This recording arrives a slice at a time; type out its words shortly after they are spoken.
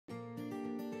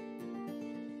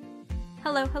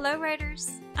Hello,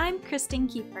 writers! I'm Kristen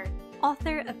Kiefer,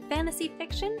 author of fantasy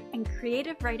fiction and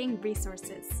creative writing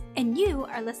resources, and you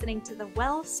are listening to the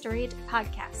Well-Storied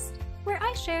podcast, where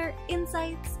I share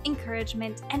insights,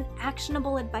 encouragement, and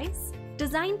actionable advice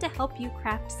designed to help you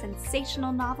craft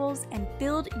sensational novels and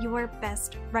build your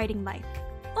best writing life,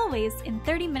 always in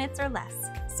 30 minutes or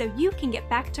less, so you can get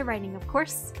back to writing, of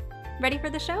course. Ready for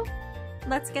the show?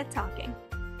 Let's get talking.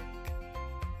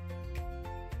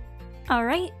 All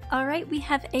right, we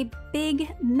have a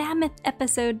big mammoth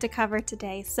episode to cover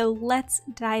today, so let's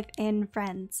dive in,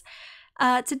 friends.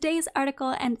 Today's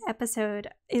article and episode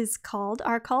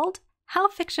are called How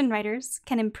Fiction Writers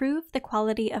Can Improve the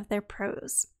Quality of Their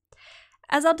Prose.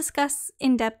 As I'll discuss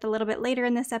in depth a little bit later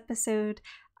in this episode,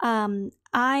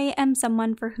 I am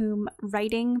someone for whom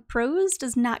writing prose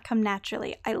does not come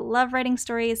naturally. I love writing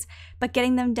stories, but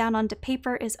getting them down onto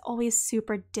paper is always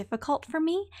super difficult for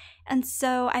me, and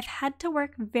so I've had to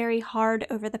work very hard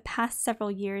over the past several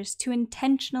years to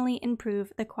intentionally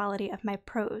improve the quality of my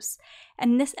prose.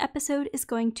 And this episode is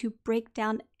going to break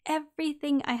down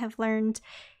everything I have learned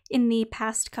in the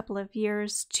past couple of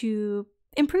years to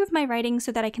improve my writing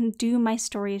so that I can do my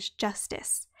stories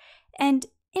justice. And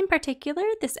in particular,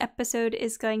 this episode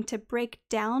is going to break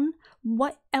down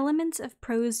what elements of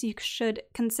prose you should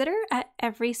consider at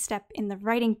every step in the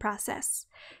writing process.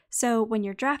 So when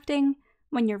you're drafting,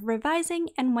 when you're revising,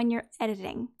 and when you're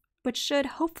editing, which should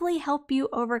hopefully help you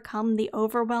overcome the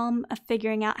overwhelm of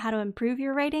figuring out how to improve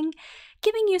your writing,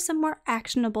 giving you some more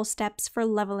actionable steps for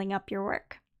leveling up your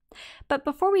work. But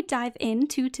before we dive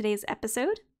into today's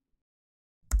episode,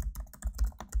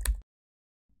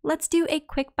 let's do a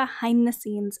quick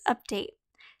behind-the-scenes update.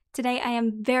 Today, I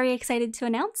am very excited to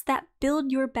announce that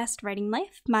Build Your Best Writing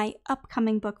Life, my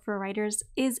upcoming book for writers,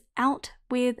 is out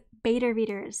with beta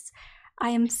readers. I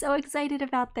am so excited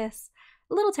about this.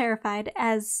 A little terrified,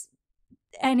 as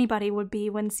anybody would be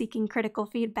when seeking critical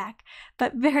feedback,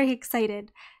 but very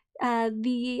excited.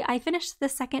 I finished the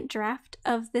second draft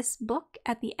of this book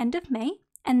at the end of May,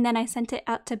 and then I sent it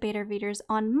out to beta readers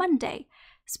on Monday.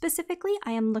 Specifically,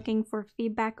 I am looking for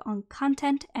feedback on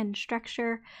content and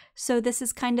structure, so this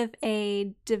is kind of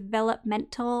a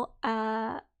developmental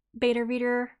beta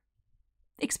reader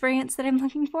experience that I'm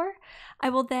looking for.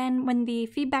 I will then, when the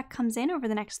feedback comes in over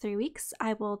the next 3 weeks,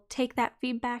 I will take that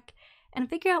feedback and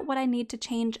figure out what I need to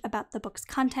change about the book's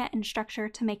content and structure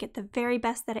to make it the very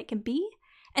best that it can be,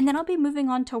 and then I'll be moving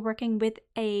on to working with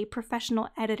a professional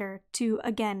editor to,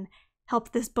 again,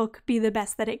 help this book be the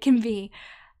best that it can be.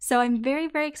 So I'm very,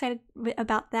 very excited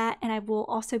about that, and I will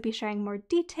also be sharing more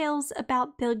details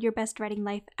about Build Your Best Writing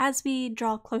Life as we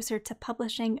draw closer to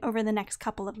publishing over the next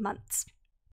couple of months.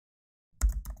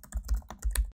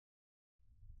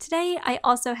 Today, I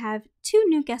also have 2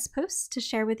 new guest posts to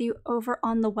share with you over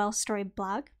on the Well-Storied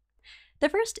blog. The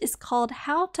first is called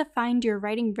How to Find Your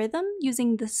Writing Rhythm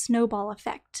Using the Snowball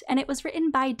Effect, and it was written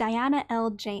by Diana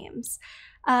L. James.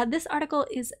 This article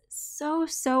is so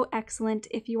excellent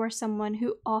if you are someone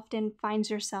who often finds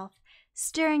yourself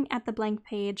staring at the blank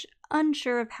page,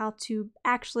 unsure of how to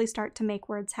actually start to make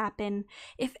words happen,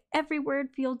 if every word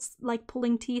feels like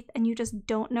pulling teeth and you just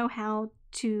don't know how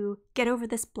to get over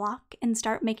this block and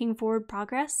start making forward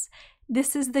progress.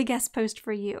 This is the guest post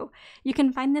for you. You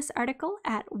can find this article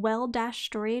at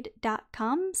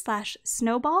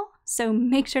well-storied.com/snowball, so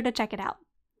make sure to check it out.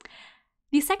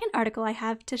 The second article I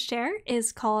have to share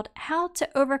is called How to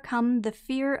Overcome the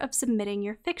Fear of Submitting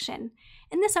Your Fiction,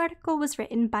 and this article was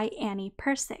written by Annie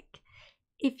Persick.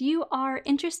 If you are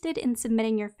interested in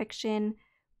submitting your fiction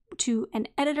to an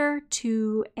editor,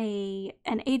 to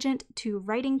an agent, to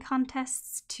writing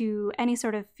contests, to any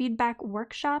sort of feedback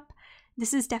workshop,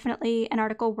 this is definitely an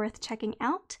article worth checking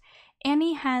out.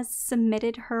 Annie has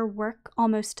submitted her work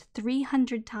almost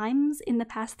 300 times in the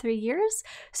past 3 years,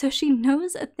 so she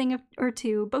knows a thing or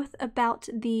two both about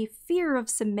the fear of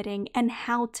submitting and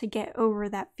how to get over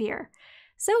that fear.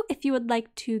 So if you would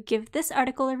like to give this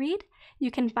article a read, you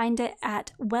can find it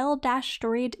at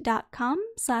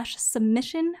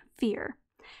well-storied.com/submissionfear.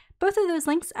 Both of those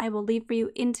links I will leave for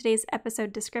you in today's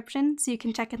episode description, so you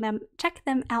can check them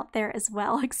out there as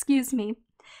well. Excuse me.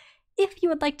 If you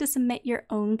would like to submit your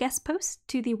own guest post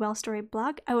to the Well-Storied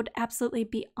blog, I would absolutely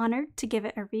be honored to give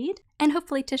it a read and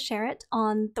hopefully to share it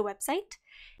on the website.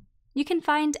 You can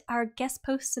find our guest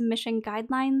post submission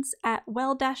guidelines at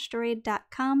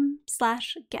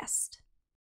well-storied.com/guest.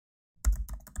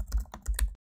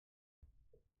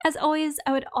 As always,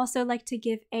 I would also like to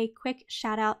give a quick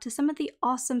shout out to some of the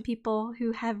awesome people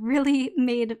who have really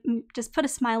put a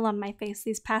smile on my face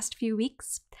these past few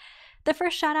weeks. The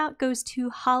first shout out goes to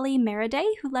Holly Meriday,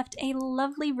 who left a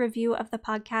lovely review of the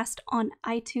podcast on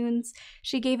iTunes.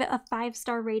 She gave it a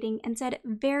 5-star rating and said,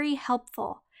 "Very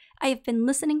helpful. I have been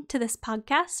listening to this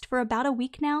podcast for about a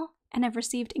week now and have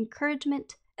received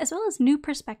encouragement as well as new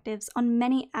perspectives on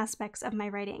many aspects of my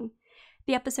writing.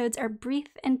 The episodes are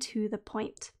brief and to the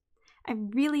point." I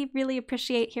really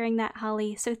appreciate hearing that,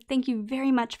 Holly, so thank you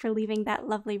very much for leaving that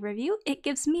lovely review. It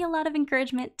gives me a lot of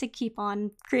encouragement to keep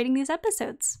on creating these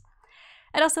episodes.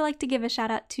 I'd also like to give a shout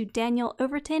out to Daniel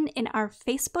Overton in our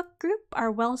Facebook group,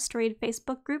 our well-storied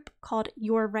Facebook group called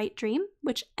Your Right Dream,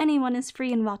 which anyone is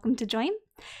free and welcome to join.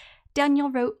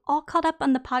 Daniel wrote, "All caught up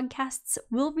on the podcasts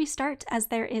will restart as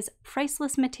there is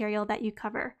priceless material that you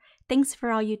cover. Thanks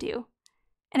for all you do."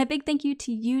 And a big thank you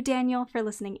to you, Daniel, for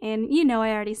listening in. You know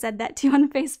I already said that to you on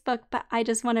Facebook, but I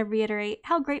just want to reiterate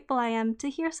how grateful I am to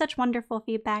hear such wonderful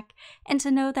feedback and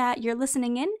to know that you're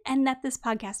listening in and that this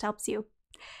podcast helps you.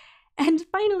 And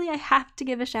finally, I have to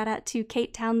give a shout out to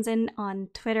Kate Townsend on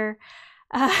Twitter.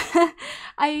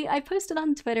 I posted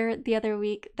on Twitter the other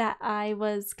week that I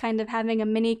was kind of having a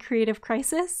mini creative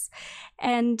crisis,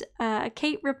 and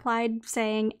Kate replied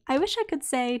saying, "I wish I could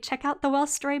say check out the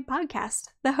Well-Storied podcast.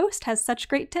 The host has such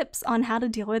great tips on how to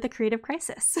deal with a creative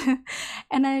crisis."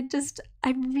 And I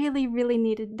really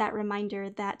needed that reminder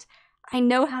that I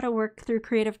know how to work through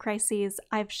creative crises.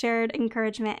 I've shared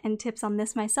encouragement and tips on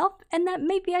this myself, and that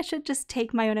maybe I should just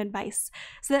take my own advice.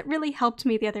 So that really helped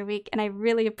me the other week, and I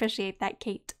really appreciate that,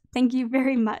 Kate. Thank you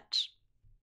very much.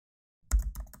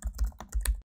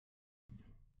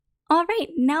 All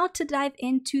right, now to dive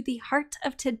into the heart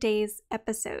of today's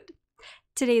episode.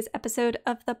 Today's episode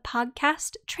of the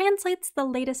podcast translates the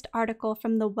latest article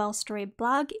from the Well-Storied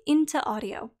blog into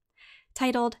audio.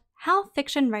 Titled, "How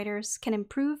Fiction Writers Can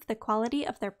Improve the Quality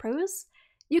of Their Prose."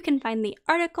 You can find the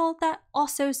article that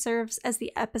also serves as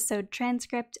the episode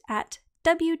transcript at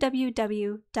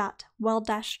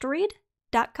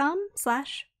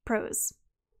www.well-storied.com/prose.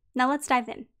 Now let's dive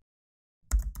in.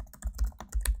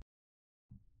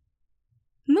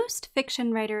 Most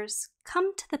fiction writers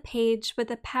come to the page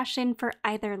with a passion for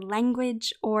either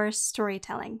language or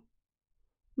storytelling.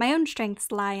 My own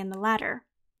strengths lie in the latter.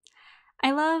 I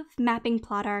love mapping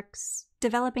plot arcs,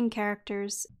 developing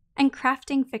characters, and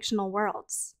crafting fictional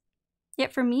worlds.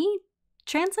 Yet for me,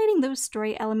 translating those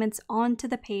story elements onto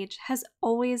the page has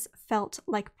always felt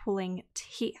like pulling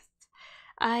teeth.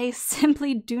 I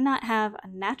simply do not have a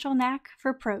natural knack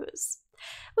for prose,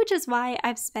 which is why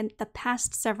I've spent the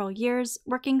past several years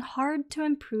working hard to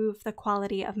improve the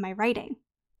quality of my writing.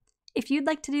 If you'd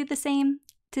like to do the same,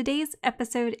 today's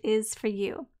episode is for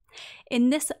you.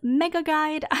 In this mega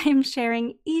guide, I am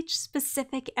sharing each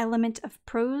specific element of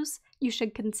prose you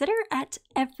should consider at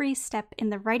every step in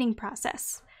the writing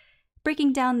process,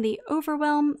 breaking down the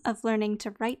overwhelm of learning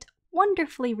to write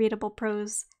wonderfully readable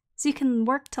prose so you can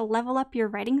work to level up your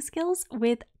writing skills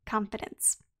with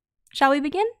confidence. Shall we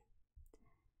begin?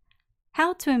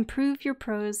 How to improve your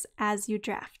prose as you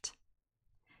draft.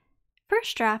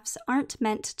 First drafts aren't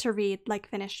meant to read like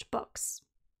finished books.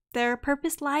 Their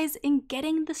purpose lies in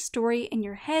getting the story in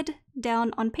your head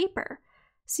down on paper,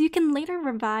 so you can later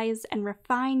revise and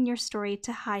refine your story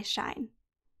to high shine.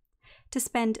 To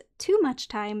spend too much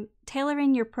time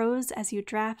tailoring your prose as you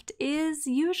draft is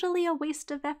usually a waste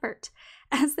of effort,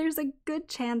 as there's a good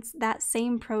chance that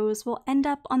same prose will end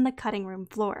up on the cutting room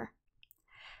floor.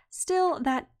 Still,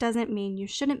 that doesn't mean you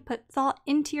shouldn't put thought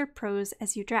into your prose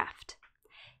as you draft.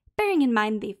 Bearing in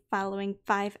mind the following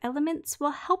 5 elements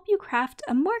will help you craft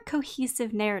a more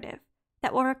cohesive narrative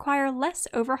that will require less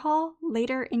overhaul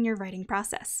later in your writing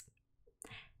process.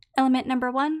 Element number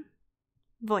 1,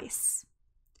 voice.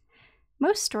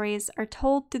 Most stories are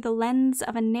told through the lens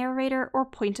of a narrator or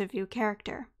point of view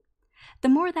character. The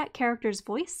more that character's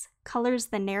voice colors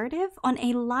the narrative on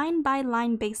a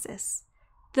line-by-line basis,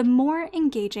 the more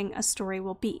engaging a story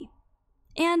will be.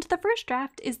 And the first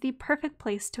draft is the perfect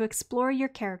place to explore your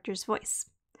character's voice.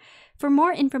 For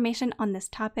more information on this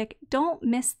topic, don't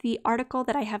miss the article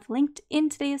that I have linked in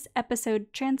today's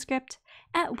episode transcript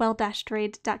at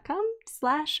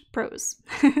well-storied.com/prose.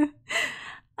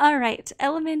 All right,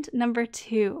 element number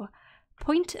 2,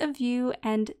 point of view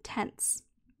and tense.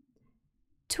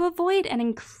 To avoid an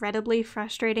incredibly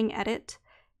frustrating edit,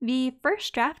 the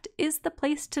first draft is the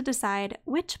place to decide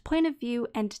which point of view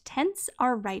and tense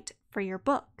are right for your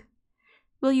book.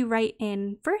 Will you write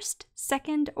in first,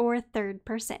 second, or third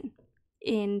person?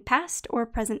 In past or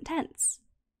present tense?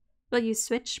 Will you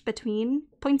switch between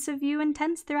points of view and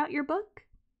tense throughout your book?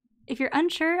 If you're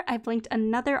unsure, I've linked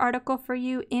another article for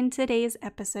you in today's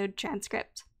episode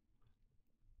transcript.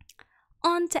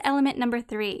 On to element number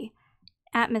 3,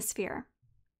 atmosphere.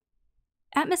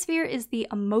 Atmosphere is the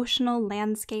emotional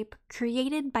landscape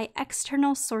created by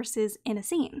external sources in a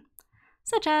scene,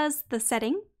 such as the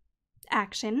setting,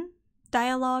 action,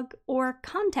 dialogue, or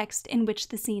context in which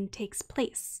the scene takes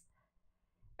place.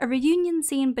 A reunion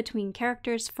scene between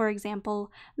characters, for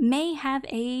example, may have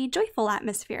a joyful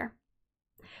atmosphere.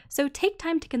 So take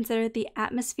time to consider the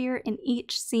atmosphere in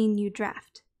each scene you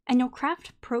draft, and you'll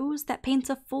craft prose that paints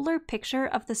a fuller picture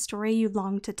of the story you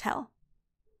long to tell.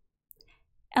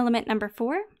 Element number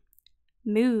 4,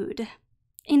 mood.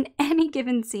 In any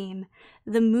given scene,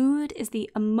 the mood is the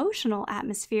emotional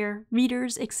atmosphere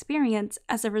readers experience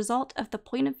as a result of the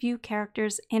point of view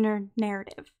character's inner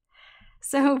narrative.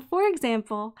 So, for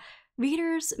example,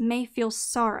 readers may feel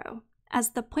sorrow as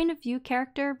the point of view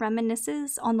character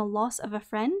reminisces on the loss of a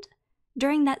friend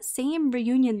during that same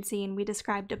reunion scene we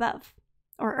described above,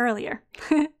 or earlier.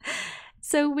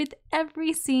 So with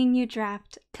every scene you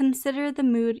draft, consider the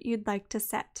mood you'd like to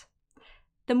set.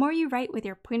 The more you write with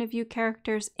your point of view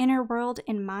character's inner world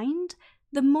in mind,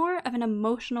 the more of an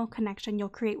emotional connection you'll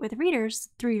create with readers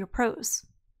through your prose.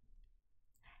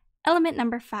 Element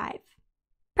number 5,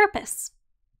 purpose.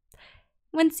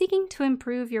 When seeking to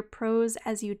improve your prose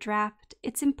as you draft,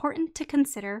 it's important to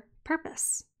consider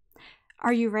purpose.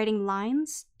 Are you writing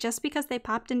lines just because they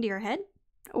popped into your head?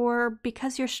 Or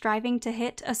because you're striving to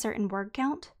hit a certain word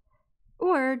count?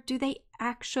 Or do they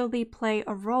actually play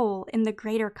a role in the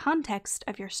greater context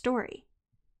of your story?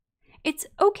 It's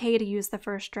okay to use the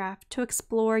first draft to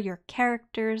explore your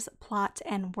characters, plot,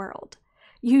 and world.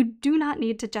 You do not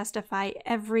need to justify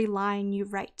every line you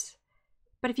write.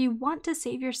 But if you want to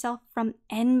save yourself from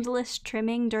endless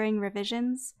trimming during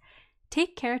revisions,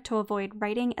 take care to avoid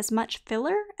writing as much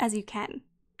filler as you can.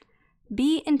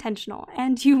 Be intentional,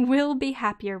 and you will be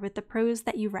happier with the prose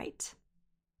that you write.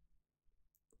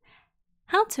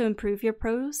 How to improve your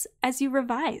prose as you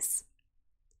revise.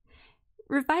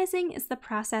 Revising is the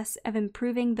process of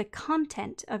improving the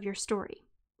content of your story.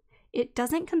 It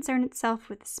doesn't concern itself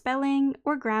with spelling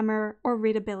or grammar or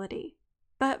readability,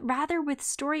 but rather with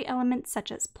story elements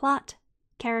such as plot,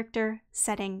 character,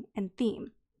 setting, and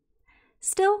theme.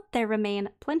 Still, there remain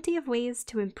plenty of ways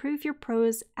to improve your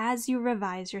prose as you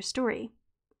revise your story.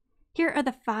 Here are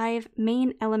the 5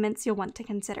 main elements you'll want to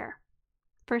consider.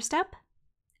 First up,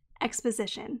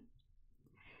 exposition.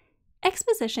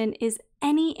 Exposition is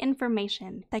any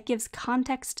information that gives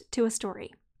context to a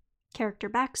story. Character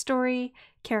backstory,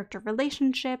 character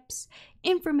relationships,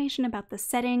 information about the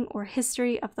setting or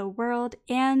history of the world,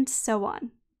 and so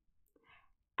on.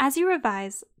 As you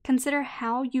revise, consider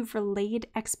how you've relayed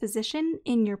exposition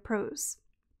in your prose.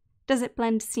 Does it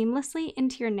blend seamlessly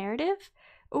into your narrative,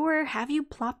 or have you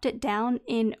plopped it down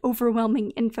in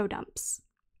overwhelming info dumps?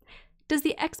 Does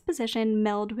the exposition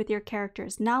meld with your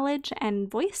character's knowledge and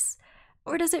voice,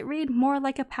 or does it read more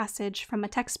like a passage from a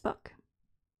textbook?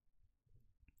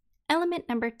 Element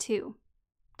number 2,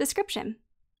 description.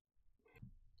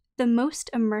 The most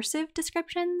immersive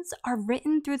descriptions are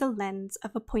written through the lens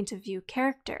of a point of view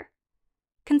character.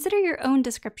 Consider your own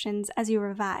descriptions as you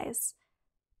revise.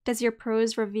 Does your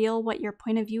prose reveal what your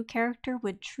point of view character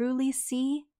would truly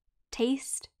see,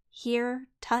 taste, hear,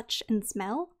 touch, and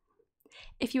smell?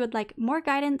 If you would like more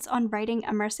guidance on writing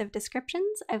immersive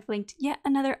descriptions, I've linked yet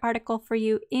another article for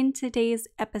you in today's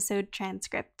episode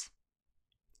transcript.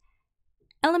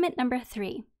 Element number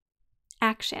 3,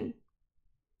 action.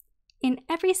 In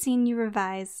every scene you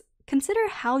revise, consider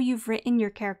how you've written your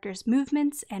character's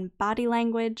movements and body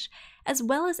language, as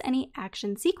well as any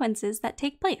action sequences that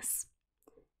take place.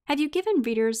 Have you given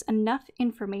readers enough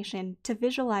information to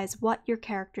visualize what your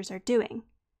characters are doing?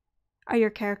 Are your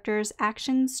characters'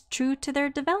 actions true to their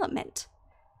development?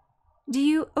 Do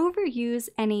you overuse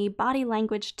any body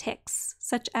language tics,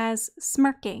 such as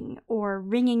smirking or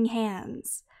wringing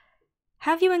hands?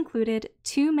 Have you included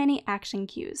too many action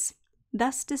cues,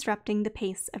 thus disrupting the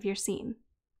pace of your scene?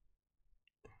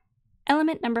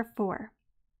 Element number 4,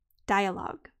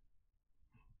 dialogue.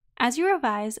 As you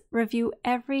revise, review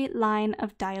every line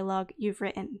of dialogue you've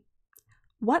written.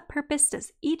 What purpose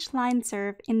does each line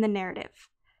serve in the narrative?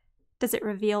 Does it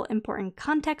reveal important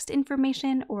context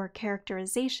information or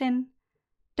characterization?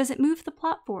 Does it move the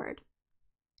plot forward?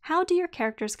 How do your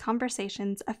characters'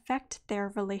 conversations affect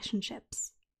their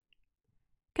relationships?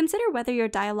 Consider whether your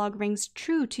dialogue rings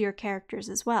true to your characters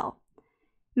as well.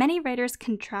 Many writers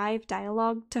contrive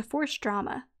dialogue to force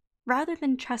drama, rather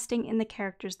than trusting in the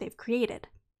characters they've created.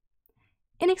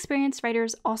 Inexperienced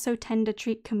writers also tend to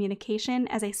treat communication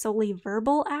as a solely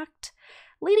verbal act,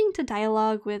 leading to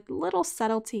dialogue with little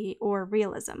subtlety or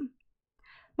realism.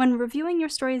 When reviewing your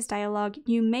story's dialogue,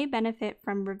 you may benefit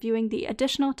from reviewing the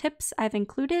additional tips I've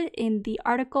included in the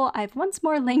article I've once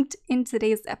more linked in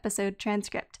today's episode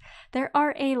transcript. There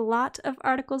are a lot of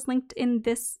articles linked in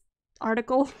this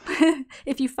article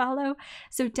if you follow,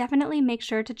 so definitely make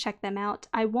sure to check them out.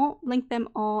 I won't link them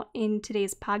all in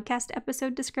today's podcast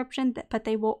episode description, but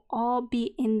they will all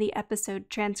be in the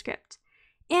episode transcript.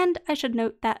 And I should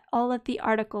note that all of the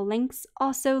article links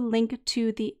also link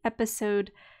to the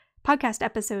podcast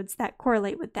episodes that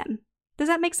correlate with them. Does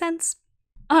that make sense?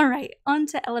 All right, on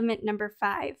to element number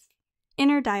 5,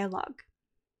 inner dialogue.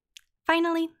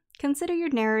 Finally, consider your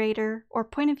narrator or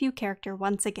point of view character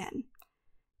once again.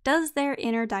 Does their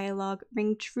inner dialogue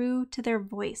ring true to their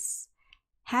voice?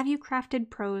 Have you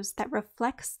crafted prose that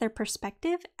reflects their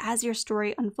perspective as your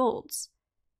story unfolds?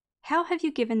 How have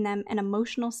you given them an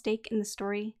emotional stake in the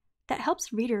story that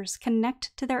helps readers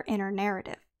connect to their inner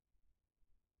narrative?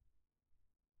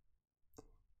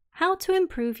 How to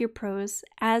improve your prose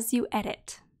as you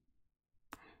edit.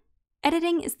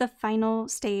 Editing is the final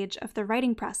stage of the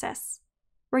writing process,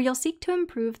 where you'll seek to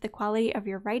improve the quality of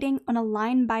your writing on a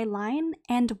line-by-line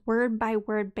and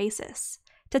word-by-word basis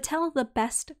to tell the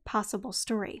best possible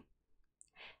story.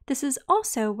 This is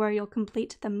also where you'll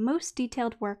complete the most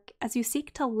detailed work as you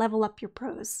seek to level up your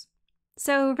prose.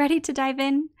 So, ready to dive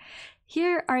in?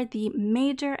 Here are the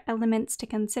major elements to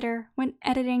consider when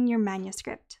editing your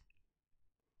manuscript.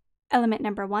 Element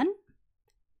number 1,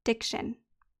 diction.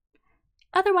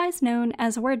 Otherwise known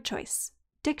as word choice,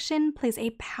 diction plays a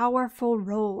powerful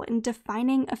role in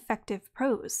defining effective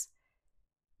prose.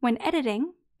 When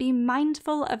editing, be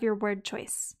mindful of your word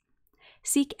choice.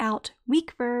 Seek out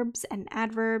weak verbs and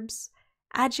adverbs,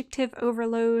 adjective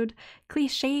overload,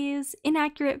 cliches,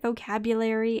 inaccurate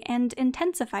vocabulary, and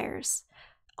intensifiers,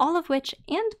 all of which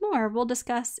and more we'll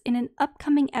discuss in an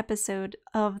upcoming episode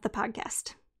of the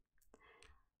podcast.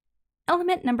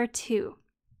 Element number 2,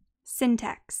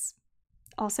 syntax.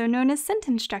 Also known as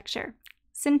sentence structure,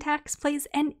 syntax plays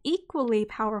an equally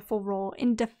powerful role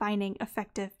in defining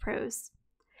effective prose.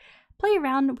 Play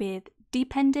around with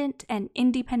dependent and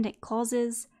independent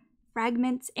clauses,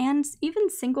 fragments, and even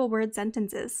single-word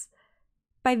sentences.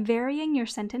 By varying your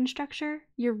sentence structure,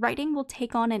 your writing will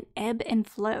take on an ebb and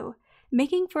flow,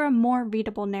 making for a more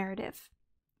readable narrative.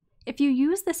 If you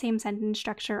use the same sentence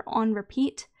structure on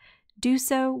repeat, do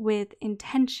so with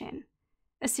intention.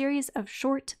 A series of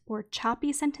short or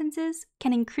choppy sentences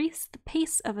can increase the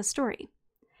pace of a story,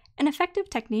 an effective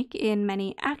technique in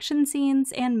many action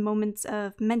scenes and moments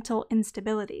of mental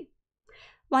instability,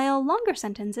 while longer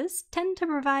sentences tend to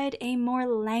provide a more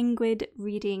languid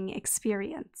reading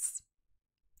experience.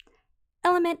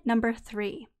 Element number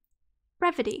 3,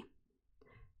 brevity.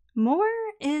 More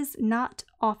is not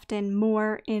often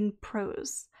more in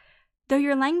prose. Though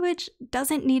your language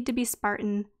doesn't need to be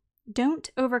Spartan, don't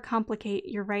overcomplicate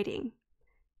your writing.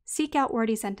 Seek out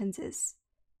wordy sentences.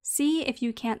 See if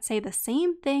you can't say the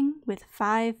same thing with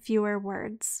 5 fewer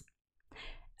words.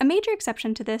 A major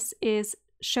exception to this is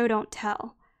show don't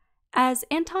tell. As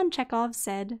Anton Chekhov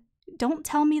said, "Don't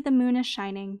tell me the moon is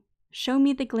shining, show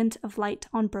me the glint of light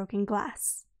on broken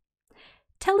glass."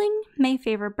 Telling may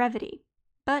favor brevity,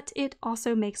 but it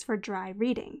also makes for dry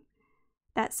reading.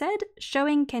 That said,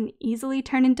 showing can easily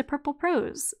turn into purple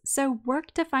prose, so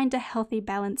work to find a healthy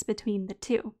balance between the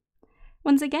two.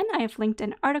 Once again, I have linked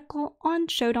an article on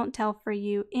show don't tell for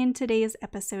you in today's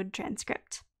episode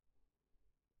transcript.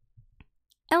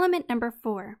 Element number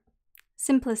 4,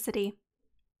 simplicity.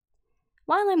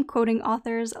 While I'm quoting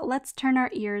authors, let's turn our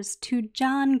ears to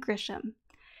John Grisham,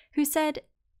 who said,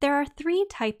 there are 3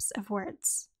 types of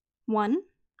words. 1,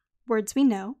 words we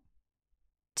know.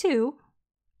 2,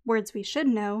 words we should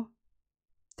know.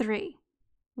 3,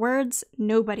 words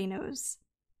nobody knows.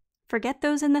 Forget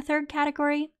those in the 3rd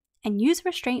category and use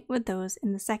restraint with those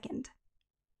in the 2nd.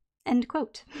 End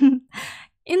quote.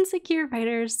 Insecure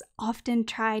writers often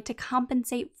try to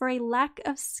compensate for a lack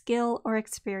of skill or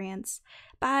experience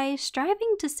by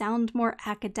striving to sound more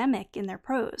academic in their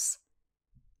prose.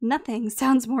 Nothing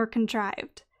sounds more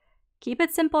contrived. Keep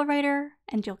it simple, writer,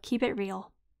 and you'll keep it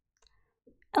real.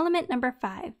 Element number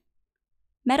 5,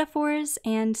 metaphors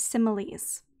and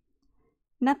similes.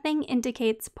 Nothing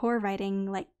indicates poor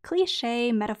writing like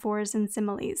cliché metaphors and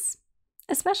similes,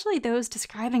 especially those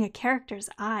describing a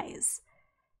character's eyes.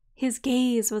 His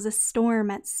gaze was a storm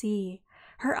at sea.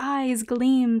 Her eyes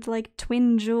gleamed like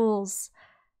twin jewels.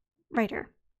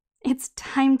 Writer, it's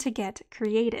time to get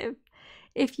creative.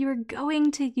 If you're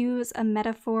going to use a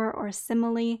metaphor or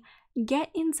simile,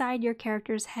 get inside your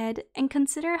character's head and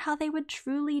consider how they would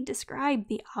truly describe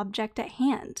the object at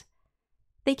hand.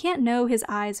 They can't know his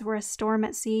eyes were a storm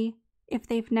at sea if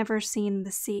they've never seen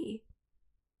the sea.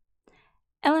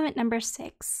 Element number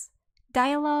 6,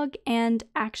 dialogue and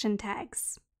action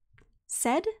tags.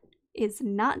 Said is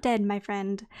not dead, my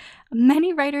friend.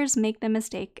 Many writers make the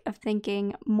mistake of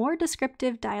thinking more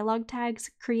descriptive dialogue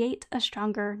tags create a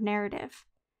stronger narrative.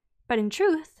 But in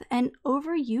truth, an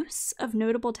overuse of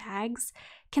notable tags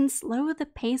can slow the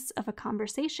pace of a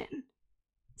conversation.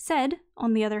 Said,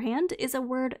 on the other hand, is a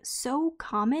word so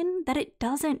common that it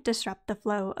doesn't disrupt the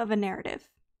flow of a narrative.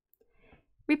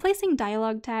 Replacing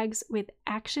dialogue tags with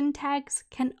action tags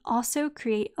can also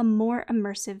create a more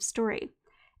immersive story,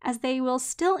 as they will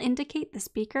still indicate the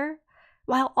speaker,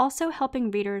 while also helping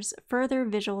readers further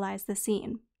visualize the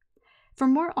scene. For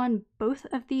more on both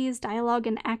of these dialogue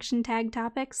and action tag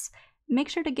topics, make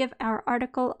sure to give our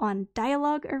article on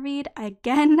dialogue a read.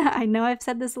 Again, I know I've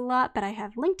said this a lot, but I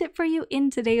have linked it for you in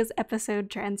today's episode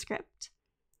transcript.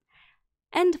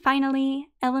 And finally,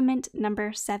 element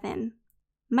number 7,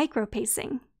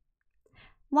 micropacing.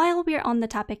 While we're on the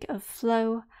topic of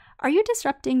flow, are you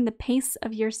disrupting the pace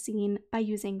of your scene by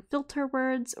using filter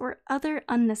words or other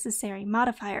unnecessary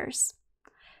modifiers?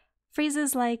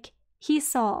 Phrases like, he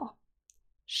saw,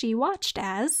 she watched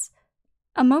as,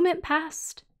 a moment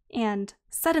passed, and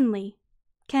suddenly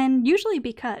can usually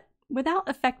be cut without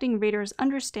affecting readers'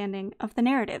 understanding of the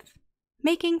narrative,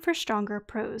 making for stronger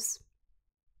prose.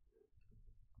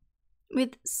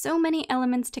 With so many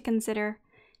elements to consider,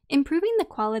 improving the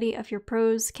quality of your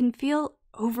prose can feel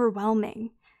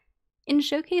overwhelming. In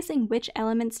showcasing which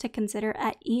elements to consider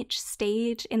at each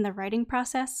stage in the writing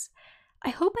process, I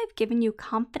hope I've given you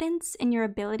confidence in your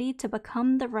ability to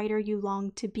become the writer you long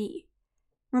to be.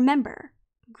 Remember,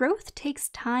 growth takes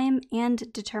time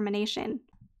and determination.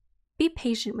 Be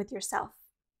patient with yourself.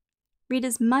 Read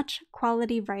as much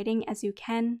quality writing as you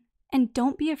can, and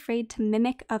don't be afraid to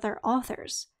mimic other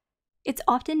authors. It's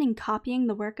often in copying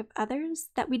the work of others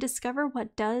that we discover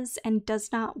what does and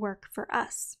does not work for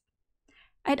us.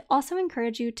 I'd also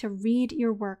encourage you to read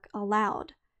your work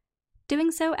aloud.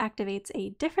 Doing so activates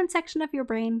a different section of your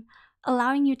brain,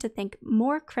 allowing you to think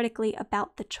more critically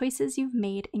about the choices you've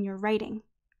made in your writing.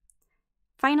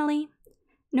 Finally,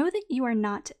 know that you are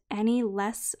not any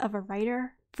less of a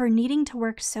writer for needing to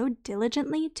work so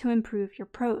diligently to improve your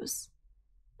prose.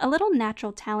 A little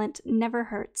natural talent never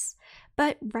hurts,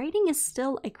 but writing is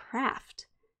still a craft.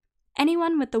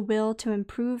 Anyone with the will to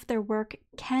improve their work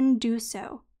can do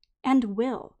so, and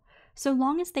will, so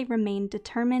long as they remain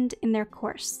determined in their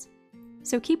course.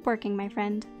 So keep working, my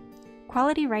friend.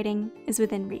 Quality writing is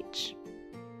within reach.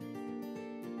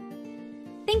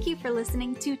 Thank you for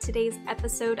listening to today's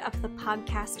episode of The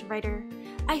Podcast Writer.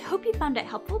 I hope you found it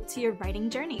helpful to your writing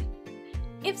journey.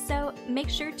 If so, make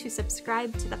sure to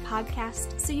subscribe to the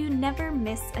podcast so you never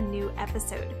miss a new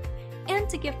episode, and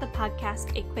to give the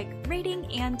podcast a quick rating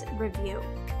and review.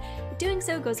 Doing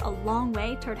so goes a long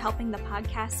way toward helping the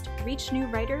podcast reach new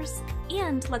writers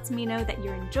and lets me know that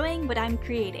you're enjoying what I'm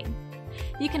creating.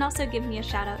 You can also give me a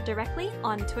shout out directly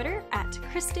on Twitter at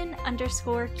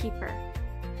Kristen_Keeper.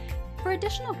 For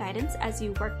additional guidance as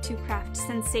you work to craft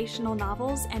sensational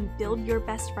novels and build your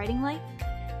best writing life,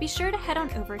 be sure to head on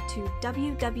over to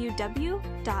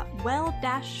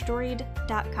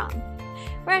www.well-storied.com,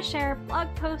 where I share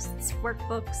blog posts,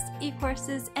 workbooks,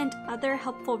 e-courses, and other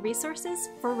helpful resources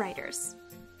for writers.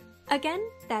 Again,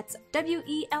 that's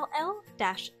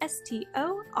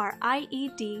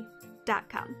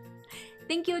well-storied.com.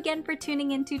 Thank you again for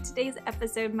tuning into today's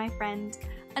episode, my friend.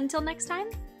 Until next time,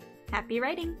 happy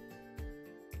writing!